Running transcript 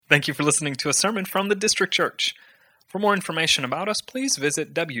Thank you for listening to a sermon from the District Church. For more information about us, please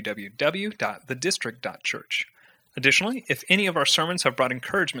visit www.thedistrict.church. Additionally, if any of our sermons have brought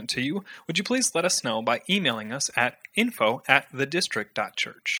encouragement to you, would you please let us know by emailing us at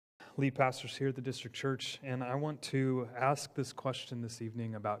info@thedistrict.church. Lead pastors here at the District Church, and I want to ask this question this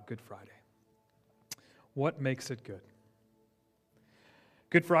evening about Good Friday. What makes it good?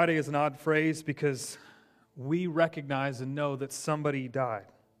 Good Friday is an odd phrase because we recognize and know that somebody died.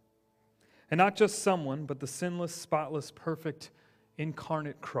 And not just someone, but the sinless, spotless, perfect,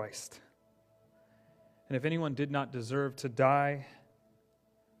 incarnate Christ. And if anyone did not deserve to die,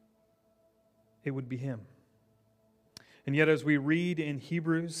 it would be him. And yet as we read in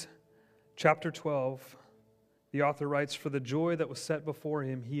Hebrews chapter 12, the author writes, "For the joy that was set before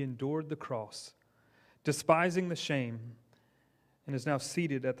him, he endured the cross, despising the shame, and is now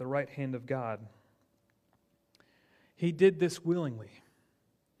seated at the right hand of God." He did this willingly.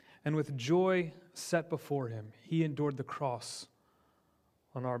 And with joy set before him, he endured the cross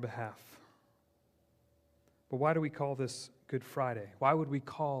on our behalf. But why do we call this Good Friday? Why would we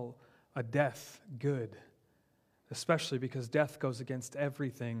call a death good? Especially because death goes against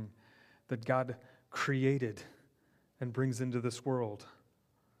everything that God created and brings into this world.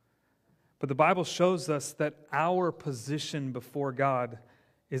 But the Bible shows us that our position before God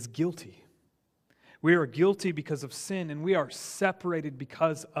is guilty. We are guilty because of sin, and we are separated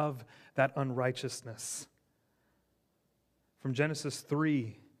because of that unrighteousness. From Genesis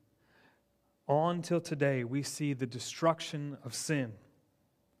 3 on till today, we see the destruction of sin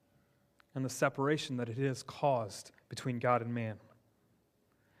and the separation that it has caused between God and man.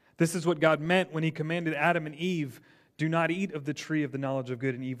 This is what God meant when He commanded Adam and Eve, "Do not eat of the tree of the knowledge of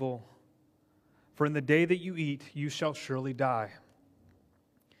good and evil, for in the day that you eat, you shall surely die."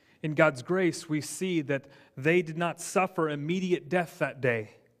 In God's grace, we see that they did not suffer immediate death that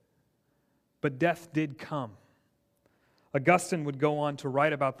day, but death did come. Augustine would go on to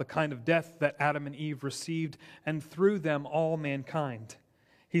write about the kind of death that Adam and Eve received, and through them all mankind.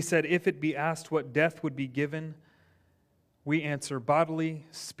 He said, "If it be asked what death would be given, we answer bodily,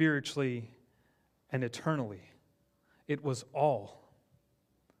 spiritually, and eternally." It was all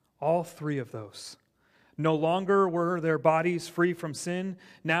three of those. No longer were their bodies free from sin.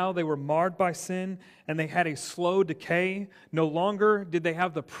 Now they were marred by sin, and they had a slow decay. No longer did they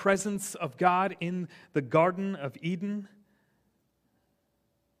have the presence of God in the Garden of Eden.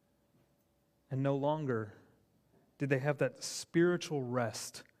 And no longer did they have that spiritual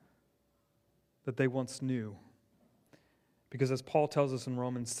rest that they once knew. Because as Paul tells us in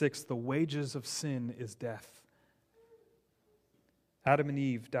Romans 6, the wages of sin is death. Adam and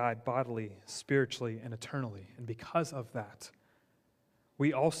Eve died bodily, spiritually, and eternally. And because of that,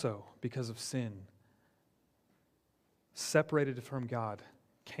 we also, because of sin, separated from God,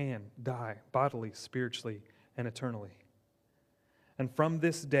 can die bodily, spiritually, and eternally. And from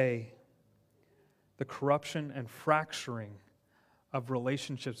this day, the corruption and fracturing of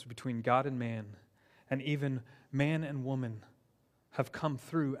relationships between God and man, and even man and woman, have come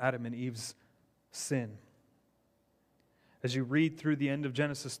through Adam and Eve's sin. As you read through the end of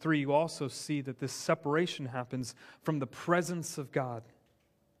Genesis 3, you also see that this separation happens from the presence of God.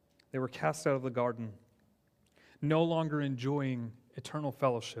 They were cast out of the garden, no longer enjoying eternal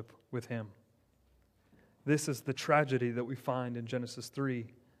fellowship with Him. This is the tragedy that we find in Genesis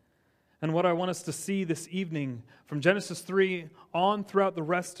 3. And what I want us to see this evening, from Genesis 3 on throughout the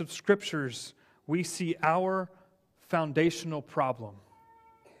rest of Scriptures, we see our foundational problem,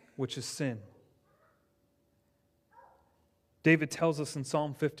 which is sin. David tells us in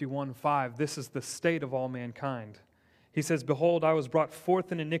Psalm 51:5, this is the state of all mankind. He says, "Behold, I was brought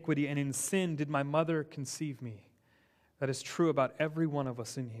forth in iniquity, and in sin did my mother conceive me." That is true about every one of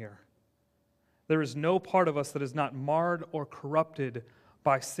us in here. There is no part of us that is not marred or corrupted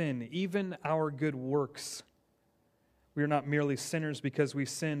by sin, even our good works. We are not merely sinners because we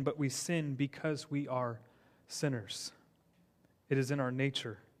sin, but we sin because we are sinners. It is in our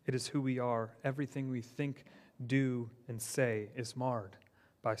nature. It is who we are. Everything we think, do, and say is marred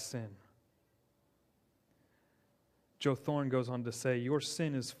by sin. Joe Thorne goes on to say, "Your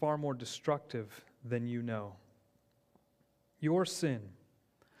sin is far more destructive than you know." Your sin,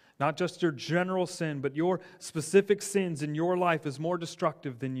 not just your general sin, but your specific sins in your life is more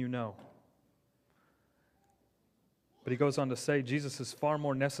destructive than you know. But he goes on to say, Jesus is far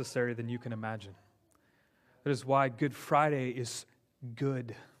more necessary than you can imagine. That is why Good Friday is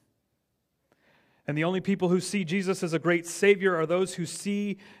good. And the only people who see Jesus as a great Savior are those who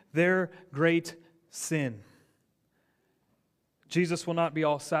see their great sin. Jesus will not be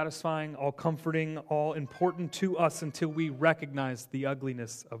all satisfying, all comforting, all important to us until we recognize the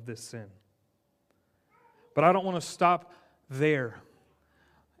ugliness of this sin. But I don't want to stop there.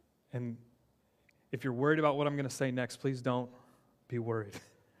 And if you're worried about what I'm going to say next, please don't be worried.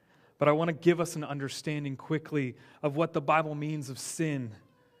 But I want to give us an understanding quickly of what the Bible means of sin.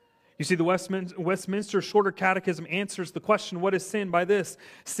 You see, the Westminster Shorter Catechism answers the question, what is sin, by this: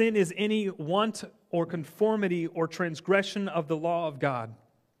 sin is any want or conformity or transgression of the law of God.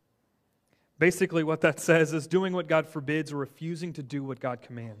 Basically, what that says is doing what God forbids or refusing to do what God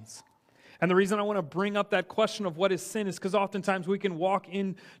commands. And the reason I want to bring up that question of what is sin is because oftentimes we can walk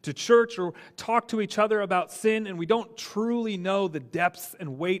into church or talk to each other about sin and we don't truly know the depths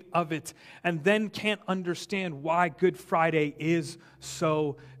and weight of it, and then can't understand why Good Friday is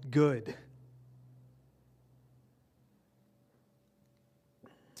so good.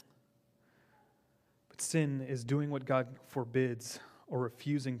 But sin is doing what God forbids or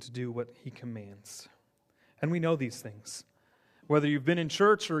refusing to do what He commands. And we know these things. Whether you've been in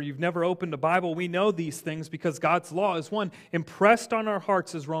church or you've never opened a Bible, we know these things because God's law is, one, impressed on our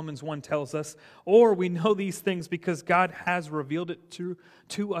hearts, as Romans 1 tells us, or we know these things because God has revealed it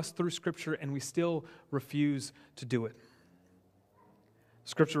to us through Scripture, and we still refuse to do it.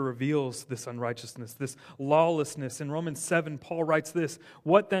 Scripture reveals this unrighteousness, this lawlessness. In Romans 7, Paul writes this: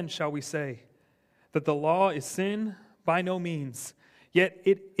 "What then shall we say? That the law is sin? By no means. Yet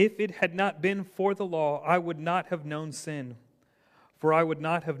if it had not been for the law, I would not have known sin. For I would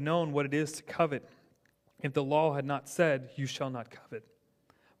not have known what it is to covet, if the law had not said, 'You shall not covet.'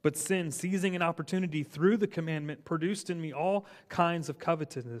 But sin, seizing an opportunity through the commandment, produced in me all kinds of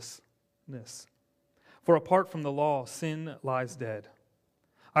covetousness. For apart from the law, sin lies dead.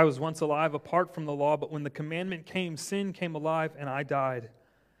 I was once alive apart from the law, but when the commandment came, sin came alive, and I died.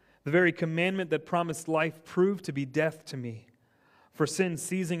 The very commandment that promised life proved to be death to me. For sin,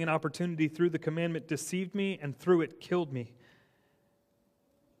 seizing an opportunity through the commandment, deceived me, and through it killed me.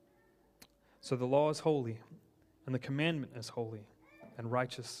 So the law is holy, and the commandment is holy, and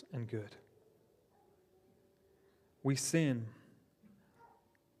righteous and good." We sin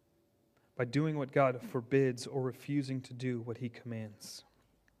by doing what God forbids or refusing to do what He commands.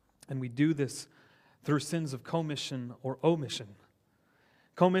 And we do this through sins of commission or omission.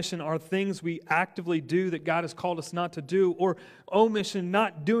 Commission are things we actively do that God has called us not to do, or omission,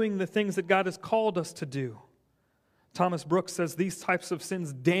 not doing the things that God has called us to do. Thomas Brooks says these types of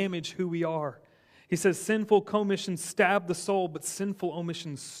sins damage who we are. He says sinful commissions stab the soul, but sinful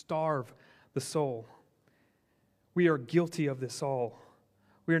omissions starve the soul. We are guilty of this all.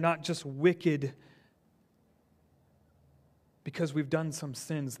 We are not just wicked because we've done some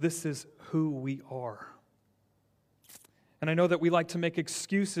sins. This is who we are. And I know that we like to make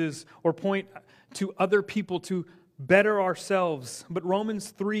excuses or point to other people to better ourselves, but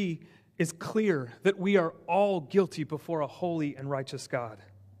Romans 3 is clear that we are all guilty before a holy and righteous God.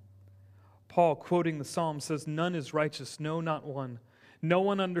 Paul, quoting the Psalm, says, "None is righteous, no, not one. No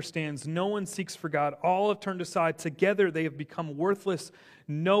one understands, no one seeks for God. All have turned aside. Together they have become worthless.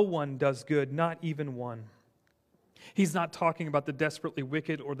 No one does good, not even one." He's not talking about the desperately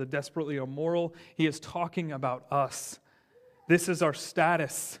wicked or the desperately immoral. He is talking about us. This is our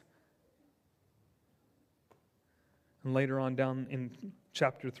status. And later on down in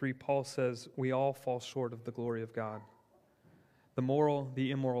chapter 3, Paul says, we all fall short of the glory of God. The moral,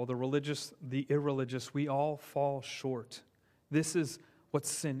 the immoral, the religious, the irreligious, we all fall short. This is what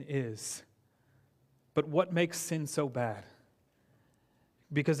sin is. But what makes sin so bad?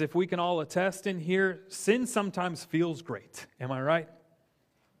 Because if we can all attest in here, sin sometimes feels great. Am I right?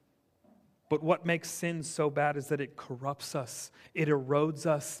 But what makes sin so bad is that it corrupts us, it erodes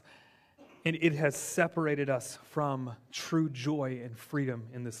us, and it has separated us from true joy and freedom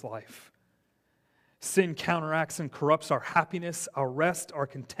in this life. Sin counteracts and corrupts our happiness, our rest, our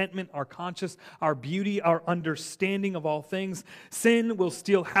contentment, our conscience, our beauty, our understanding of all things. Sin will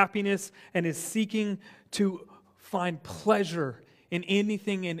steal happiness and is seeking to find pleasure in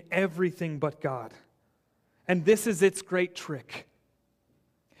anything and everything but God. And this is its great trick.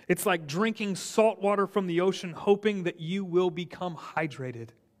 It's like drinking salt water from the ocean, hoping that you will become hydrated.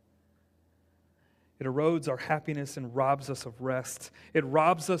 It erodes our happiness and robs us of rest. It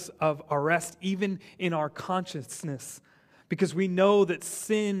robs us of our rest even in our consciousness, because we know that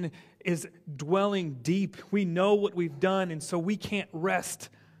sin is dwelling deep. We know what we've done, and so we can't rest.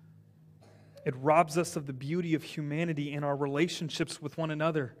 It robs us of the beauty of humanity in our relationships with one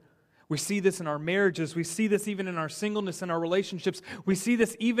another. We see this in our marriages. We see this even in our singleness and our relationships. We see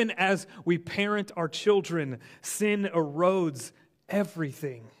this even as we parent our children. Sin erodes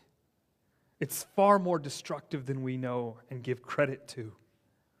everything. It's far more destructive than we know and give credit to.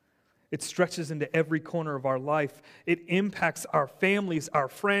 It stretches into every corner of our life. It impacts our families, our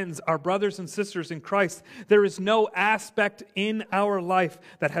friends, our brothers and sisters in Christ. There is no aspect in our life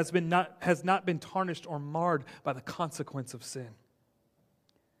that has not been tarnished or marred by the consequence of sin.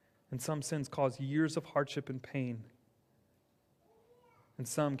 And some sins cause years of hardship and pain. And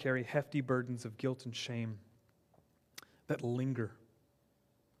some carry hefty burdens of guilt and shame that linger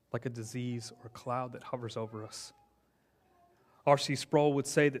like a disease or a cloud that hovers over us. R.C. Sproul would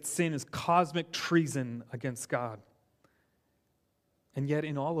say that sin is cosmic treason against God. And yet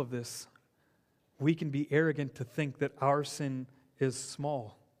in all of this, we can be arrogant to think that our sin is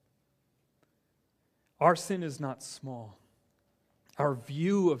small. Our sin is not small. Our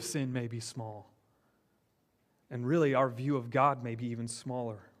view of sin may be small. And really, our view of God may be even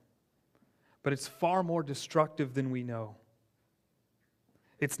smaller. But it's far more destructive than we know.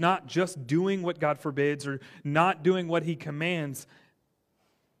 It's not just doing what God forbids or not doing what He commands.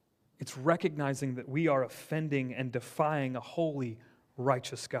 It's recognizing that we are offending and defying a holy,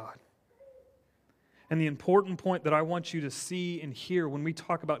 righteous God. And the important point that I want you to see and hear when we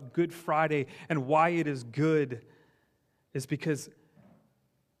talk about Good Friday and why it is good is because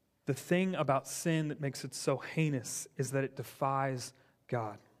the thing about sin that makes it so heinous is that it defies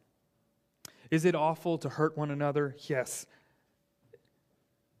God. Is it awful to hurt one another? Yes.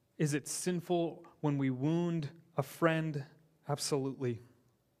 Is it sinful when we wound a friend? Absolutely.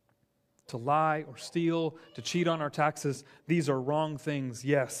 To lie or steal, to cheat on our taxes, these are wrong things,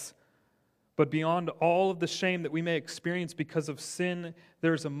 yes. But beyond all of the shame that we may experience because of sin,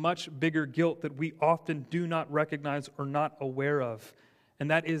 there's a much bigger guilt that we often do not recognize or not aware of.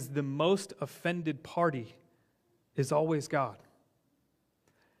 And that is the most offended party is always God.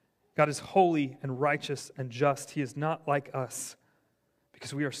 God is holy and righteous and just. He is not like us.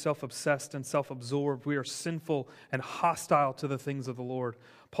 Because we are self-obsessed and self-absorbed. We are sinful and hostile to the things of the Lord.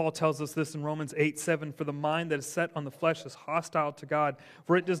 Paul tells us this in Romans 8:7, "For the mind that is set on the flesh is hostile to God,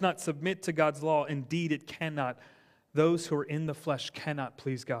 for it does not submit to God's law. Indeed, it cannot. Those who are in the flesh cannot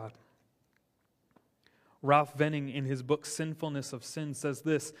please God." Ralph Venning, in his book Sinfulness of Sin, says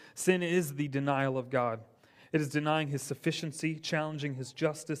this: "Sin is the denial of God. It is denying His sufficiency, challenging His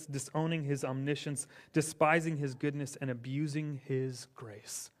justice, disowning His omniscience, despising His goodness, and abusing His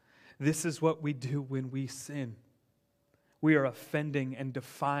grace." This is what we do when we sin. We are offending and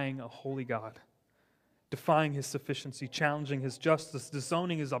defying a holy God, defying His sufficiency, challenging His justice,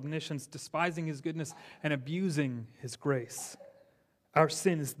 disowning His omniscience, despising His goodness, and abusing His grace. Our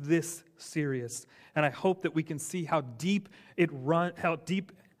sin is this serious, and I hope that we can see how deep it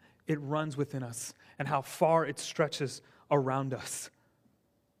runs within us, and how far it stretches around us.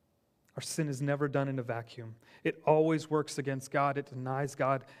 Our sin is never done in a vacuum. It always works against God, it denies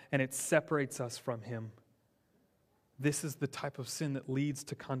God, and it separates us from Him. This is the type of sin that leads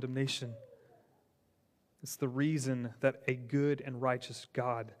to condemnation. It's the reason that a good and righteous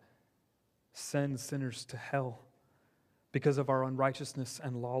God sends sinners to hell, because of our unrighteousness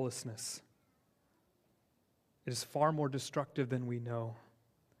and lawlessness. It is far more destructive than we know.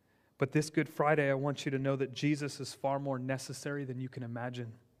 But this Good Friday, I want you to know that Jesus is far more necessary than you can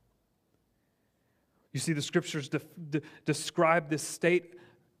imagine. You see, the Scriptures describe this state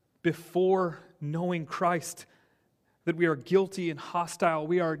before knowing Christ, that we are guilty and hostile.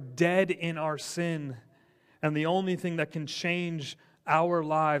 We are dead in our sin. And the only thing that can change our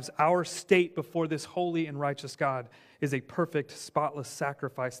lives, our state before this holy and righteous God, is a perfect, spotless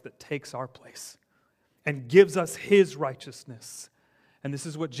sacrifice that takes our place and gives us His righteousness. And this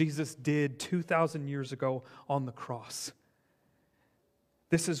is what Jesus did 2,000 years ago on the cross.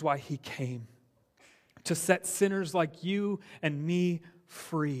 This is why He came, to set sinners like you and me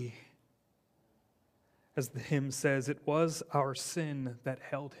free. As the hymn says, it was our sin that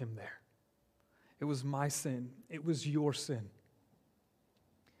held Him there. It was my sin. It was your sin.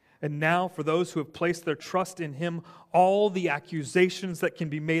 And now, for those who have placed their trust in Him, all the accusations that can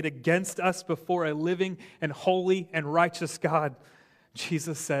be made against us before a living and holy and righteous God,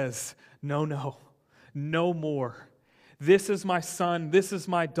 Jesus says, no more. This is my son, this is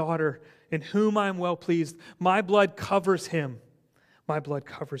my daughter, in whom I am well pleased. My blood covers him. My blood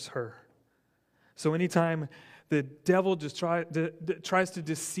covers her. So anytime the devil just tries to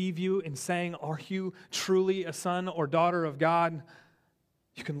deceive you in saying, are you truly a son or daughter of God?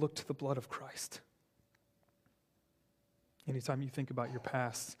 You can look to the blood of Christ. Anytime you think about your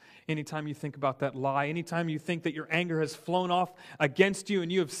past, anytime you think about that lie, anytime you think that your anger has flown off against you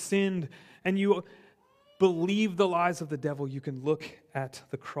and you have sinned and you believe the lies of the devil, you can look at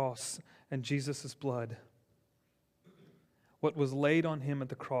the cross and Jesus' blood. What was laid on Him at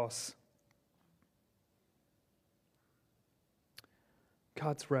the cross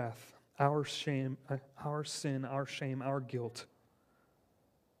God's wrath, our shame, our sin, our shame, our guilt.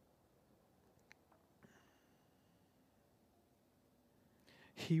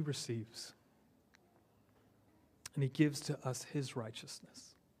 He receives. And he gives to us his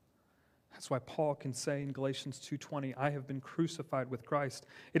righteousness. That's why Paul can say in Galatians 2:20, I have been crucified with Christ.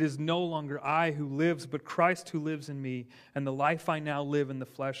 It is no longer I who lives, but Christ who lives in me. And the life I now live in the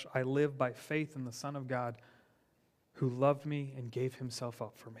flesh, I live by faith in the Son of God, who loved me and gave himself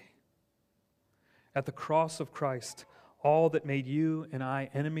up for me. At the cross of Christ, all that made you and I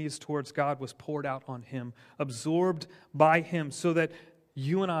enemies towards God was poured out on him, absorbed by him, so that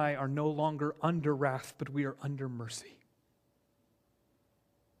you and I are no longer under wrath, but we are under mercy.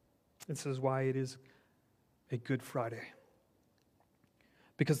 This is why it is a Good Friday.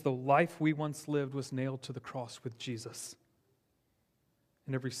 Because the life we once lived was nailed to the cross with Jesus.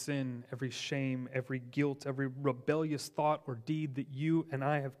 And every sin, every shame, every guilt, every rebellious thought or deed that you and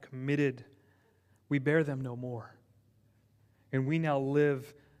I have committed, we bear them no more. And we now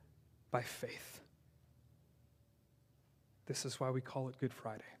live by faith. This is why we call it Good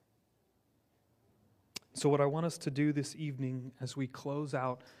Friday. So what I want us to do this evening as we close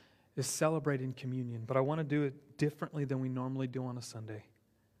out is celebrate in communion, but I want to do it differently than we normally do on a Sunday.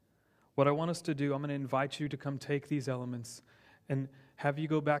 What I want us to do, I'm going to invite you to come take these elements and have you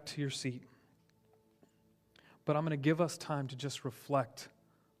go back to your seat. But I'm going to give us time to just reflect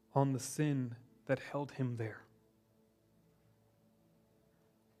on the sin that held him there.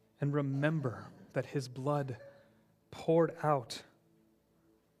 And remember that his blood poured out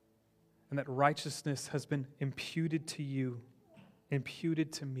and that righteousness has been imputed to you,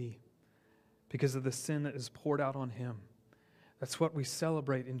 imputed to me, because of the sin that is poured out on him. That's what we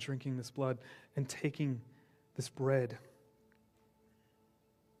celebrate in drinking this blood and taking this bread.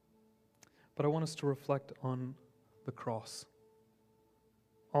 But I want us to reflect on the cross,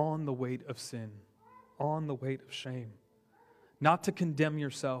 on the weight of sin, on the weight of shame. Not to condemn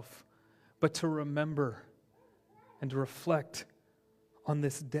yourself, but to remember and to reflect on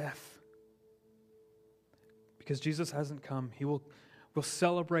this death. Because Jesus hasn't come. We'll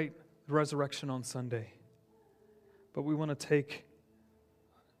celebrate the resurrection on Sunday. But we want to take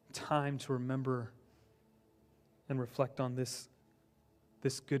time to remember and reflect on this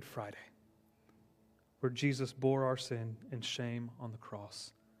Good Friday, where Jesus bore our sin and shame on the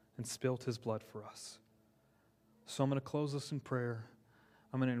cross and spilt his blood for us. So I'm going to close this in prayer.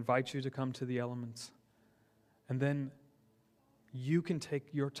 I'm going to invite you to come to the elements. And then you can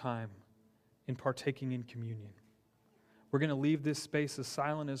take your time in partaking in communion. We're going to leave this space as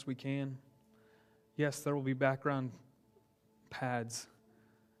silent as we can. Yes, there will be background pads,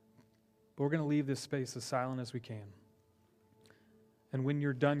 but we're going to leave this space as silent as we can. And when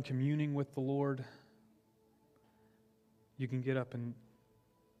you're done communing with the Lord, you can get up and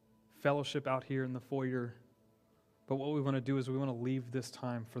fellowship out here in the foyer. But what we want to do is we want to leave this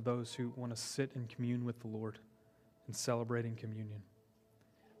time for those who want to sit and commune with the Lord and celebrating communion.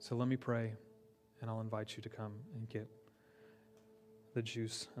 So let me pray, and I'll invite you to come and get the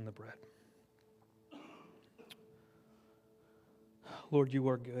juice and the bread. Lord, you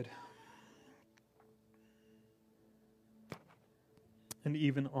are good. And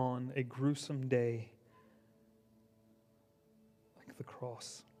even on a gruesome day like the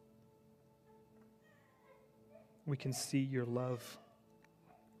cross, we can see your love.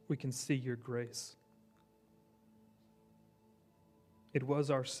 We can see your grace. It was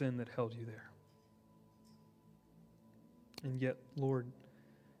our sin that held you there. And yet, Lord,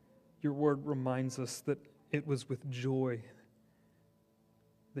 your word reminds us that it was with joy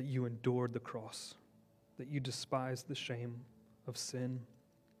that you endured the cross, that you despised the shame of sin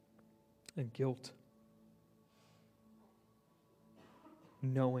and guilt,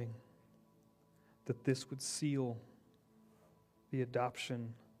 knowing that this would seal the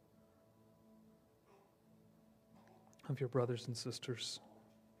adoption of your brothers and sisters,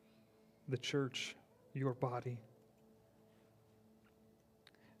 the church, your body.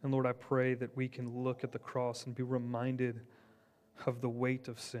 And Lord, I pray that we can look at the cross and be reminded of the weight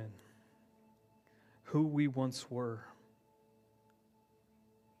of sin, who we once were.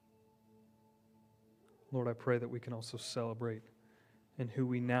 Lord, I pray that we can also celebrate in who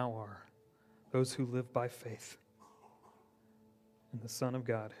we now are, those who live by faith in the Son of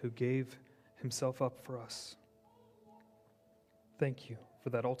God who gave himself up for us. Thank you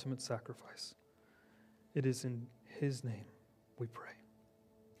for that ultimate sacrifice. It is in his name we pray.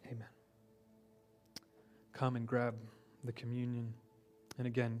 Amen. Come and grab the communion. And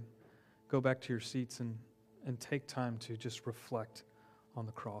again, go back to your seats and take time to just reflect on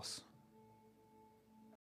the cross.